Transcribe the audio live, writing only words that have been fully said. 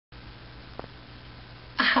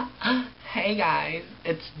Hey guys,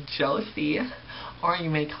 it's Josie, or you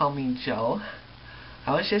may call me Joe.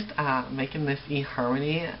 I was just making this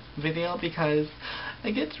eHarmony video because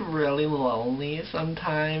it gets really lonely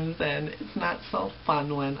sometimes and it's not so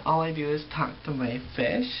fun when all I do is talk to my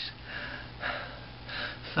fish.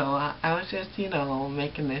 So I was just,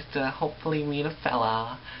 making this to hopefully meet a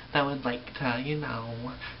fella that would like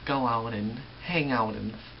to, go out and hang out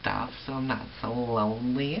and stuff so I'm not so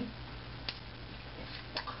lonely.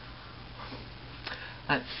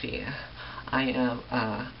 Let's see. I am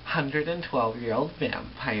a 112-year-old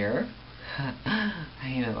vampire.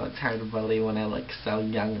 I know it's hard to believe when I look so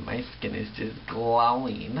young and my skin is just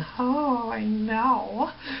glowing. Oh, I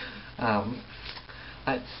know.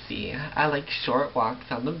 Let's see. I like short walks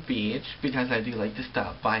on the beach because I do like to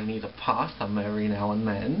stop by and eat a possum every now and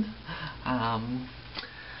then.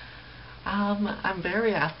 I'm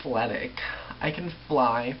very athletic. I can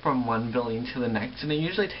fly from one building to the next, and it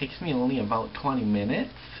usually takes me only about 20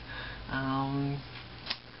 minutes. I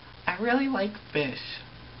really like fish.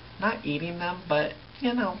 Not eating them, but,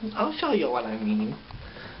 I'll show you what I mean.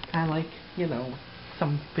 I like,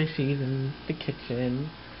 some fishies in the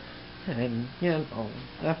kitchen, and,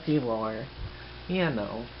 a few more.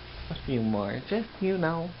 A few more. Just,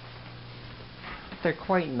 they're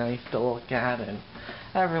quite nice to look at, and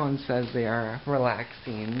everyone says they are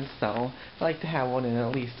relaxing, so I like to have one in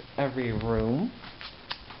at least every room.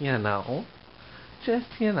 Just,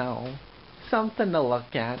 something to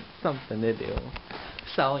look at, something to do.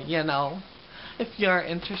 So, if you're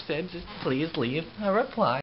interested, just please leave a reply.